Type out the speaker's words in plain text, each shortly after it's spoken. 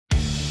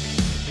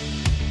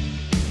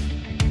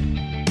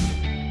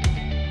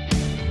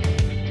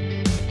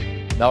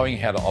Knowing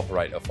how to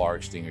operate a fire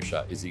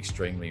extinguisher is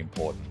extremely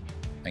important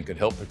and could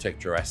help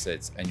protect your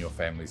assets and your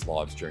family's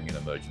lives during an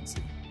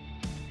emergency.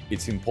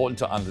 It's important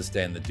to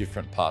understand the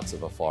different parts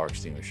of a fire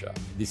extinguisher.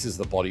 This is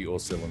the body or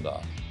cylinder,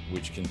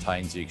 which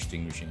contains the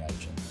extinguishing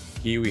agent.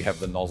 Here we have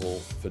the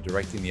nozzle for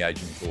directing the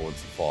agent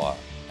towards the fire,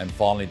 and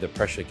finally the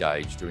pressure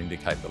gauge to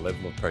indicate the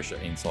level of pressure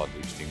inside the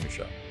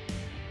extinguisher.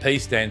 P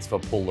stands for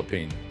pull the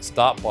pin.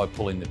 Start by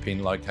pulling the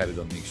pin located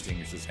on the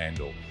extinguisher's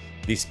handle.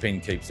 This pin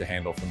keeps the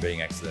handle from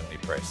being accidentally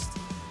pressed.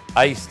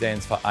 A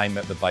stands for aim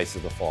at the base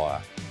of the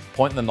fire.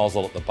 Point the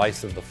nozzle at the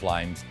base of the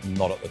flames,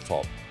 not at the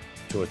top,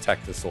 to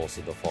attack the source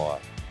of the fire.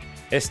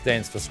 S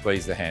stands for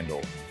squeeze the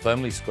handle.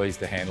 Firmly squeeze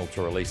the handle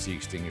to release the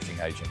extinguishing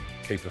agent.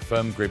 Keep a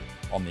firm grip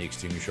on the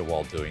extinguisher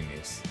while doing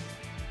this.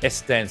 S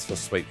stands for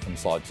sweep from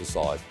side to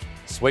side.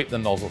 Sweep the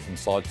nozzle from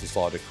side to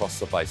side across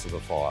the base of the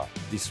fire.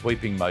 This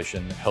sweeping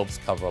motion helps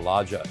cover a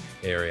larger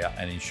area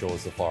and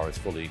ensures the fire is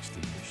fully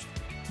extinguished.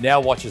 Now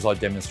watch as I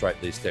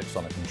demonstrate these steps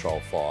on a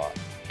controlled fire.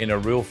 In a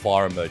real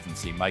fire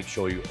emergency, make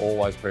sure you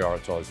always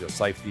prioritise your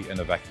safety and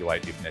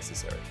evacuate if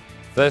necessary.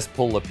 First,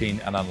 pull the pin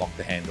and unlock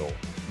the handle.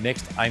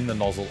 Next, aim the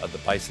nozzle at the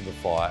base of the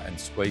fire and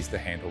squeeze the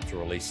handle to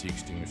release the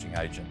extinguishing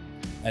agent.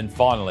 And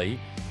finally,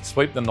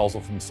 sweep the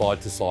nozzle from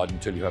side to side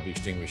until you have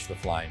extinguished the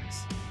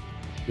flames.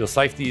 Your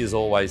safety is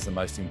always the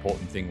most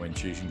important thing when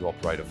choosing to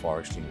operate a fire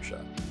extinguisher,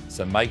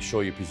 so make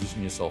sure you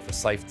position yourself a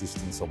safe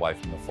distance away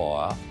from the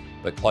fire,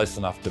 but close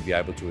enough to be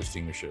able to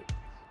extinguish it.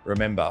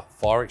 Remember,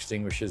 fire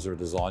extinguishers are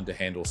designed to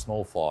handle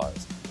small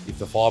fires. If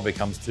the fire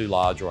becomes too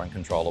large or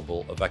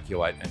uncontrollable,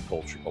 evacuate and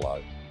call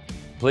 000.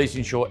 Please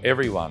ensure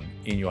everyone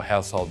in your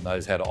household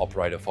knows how to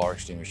operate a fire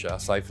extinguisher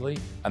safely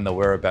and the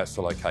whereabouts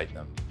to locate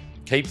them.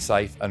 Keep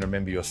safe and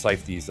remember your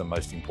safety is the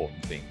most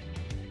important thing.